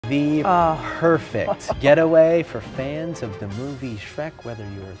The perfect getaway for fans of the movie Shrek, whether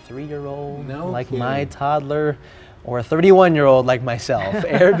you're a 3-year-old like my toddler or a 31-year-old like myself.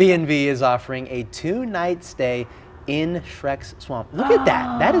 Airbnb is offering a 2-night stay in Shrek's swamp. Look at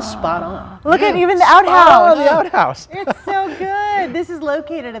that. That is spot on. Look at even the outhouse. The outhouse. It's so good. This is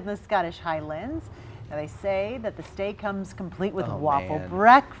located in the Scottish Highlands. Now they say that the stay comes complete with waffle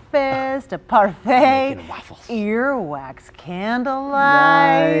breakfast, a parfait, earwax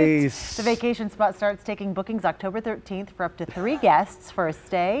candlelight. Nice. The vacation spot starts taking bookings October 13th for up to 3 guests for a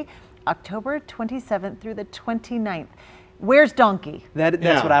stay, October 27th through the 29th. Where's Donkey?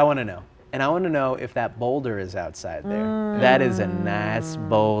 That's what I want to know. And I want to know if that boulder is outside there. That is a nice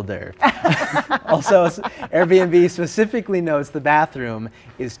boulder. Also, Airbnb specifically notes the bathroom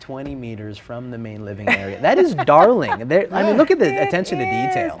is 20 meters from the main living area. That is darling. I mean, look at the attention to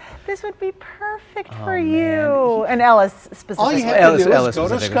detail. This would be perfect for you. And Ellis specifically. All you have to do is go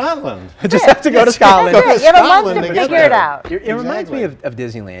to Scotland. Just have to go to Scotland. You have a month to figure it out. It reminds me of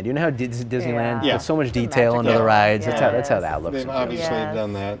Disneyland. You know how Disneyland puts so much detail into the rides? That's how that looks. They've obviously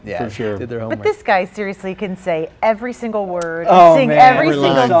done that, for sure. Did their homework. But this guy seriously can say every single word, sing every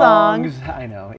single song. I know.